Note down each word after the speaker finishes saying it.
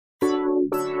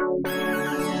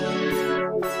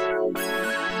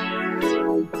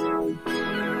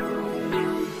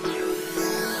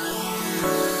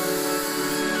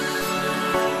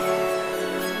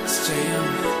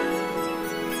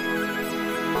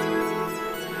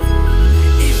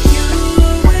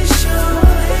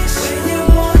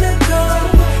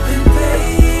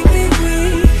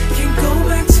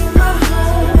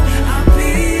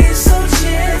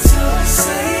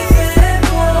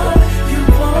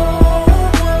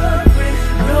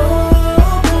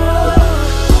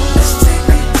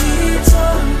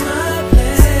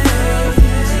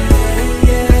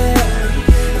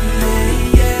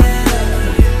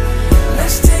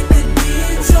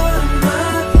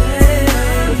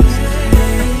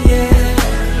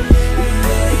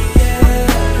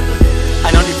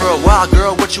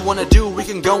what you wanna do. We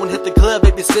can go and hit the club,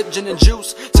 baby, sip gin and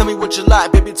juice. Tell me what you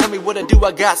like, baby, tell me what I do.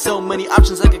 I got so many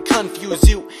options I could confuse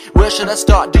you. Where should I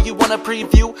start? Do you wanna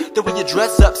preview the way you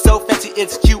dress up? So fancy,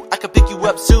 it's cute. I could pick you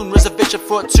up soon. Reservation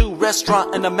for 2.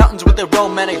 Restaurant in the mountains with a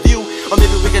romantic view. Or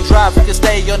maybe we can drive, we can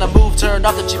stay on a move. Turn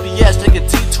off the GPS, take a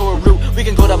detour route. We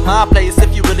can go to my place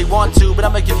if you really want to, but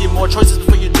I'ma give you more choices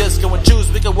before you just go and choose.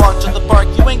 We can walk to the park,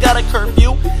 you ain't got a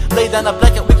curfew. Lay down a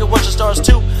blanket, we can watch the stars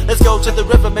too. Let's go to the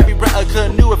river, maybe rent a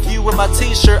canoe. If you wear my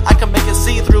t-shirt, I can make it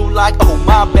see-through. Like, oh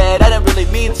my bad, I didn't really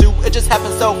mean to. It just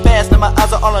happened so fast, now my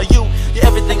eyes are all on you. You're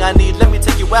everything I need, let me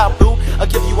take you out, boo. I'll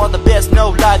give you all the best, no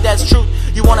lie, that's truth.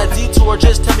 You want a detour,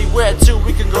 just tell me where to.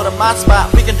 We can go to my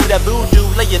spot, we can do that voodoo.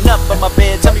 Laying up on my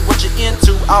bed, tell me what you're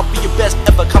into. I'll be your best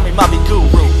ever, call me Mobbe Guru.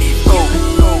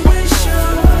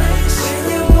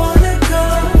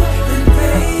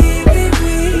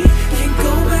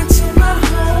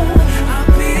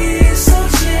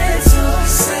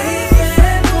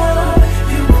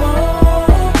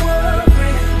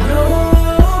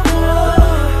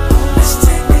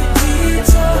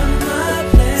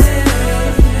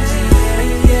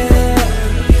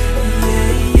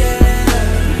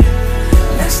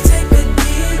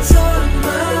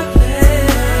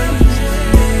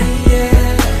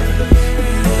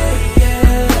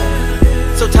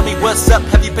 What's up?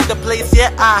 Have you picked a place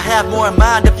yet? I have more in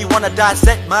mind if you wanna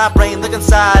dissect my brain. Look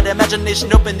inside,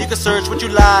 imagination open, you can search what you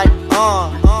like.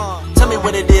 Tell me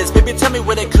what it is, baby, tell me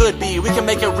what it could be. We can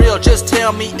make it real, just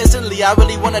tell me instantly. I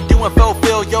really wanna do and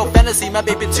fulfill your fantasy. My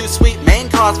baby too sweet, main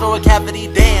cause for a cavity.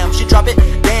 Damn, she drop it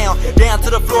down to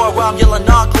the floor while I'm yelling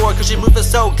encore. Cause she moving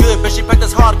so good, but she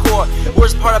practice hardcore.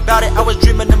 Worst part about it, I was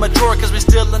dreaming in mature. Cause we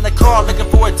still in the car looking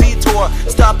for a detour.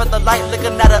 Stop at the light,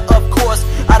 looking at her, of course.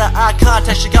 Out of eye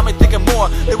contact, she got me thinking more.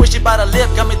 The way she bite her lip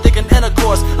got me thinking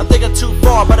intercourse. I'm thinking too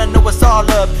far, but I know it's all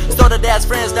love. Started as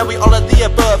friends, now we all of the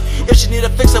above. If she need a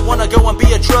fix, I wanna go and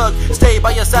be a drug. Stay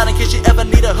by your side in case you ever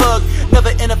need a hug. Never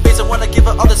in her face, I wanna give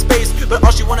her all the space. But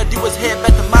all she wanna do is head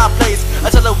back to my place. I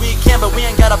tell her we can, but we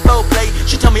ain't got a bow play.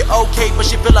 She tell me okay, but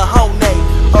she feel a whole name.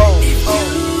 I'll be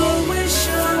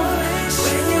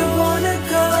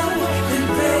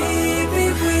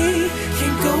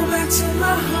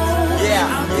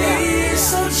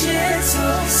so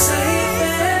gentle,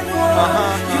 safe and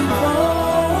warm. You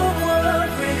won't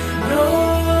worry no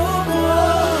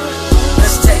more.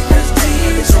 Let's take a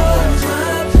detour to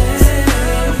my place.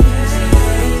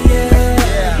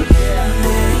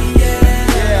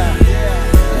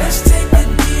 Let's take a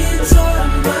detour to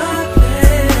my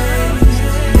place.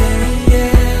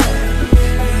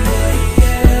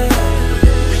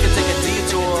 We can take a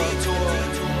detour.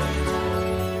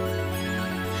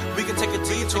 We can take a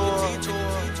detour.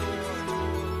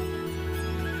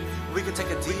 We can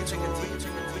take a detour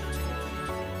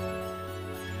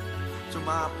to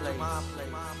my place.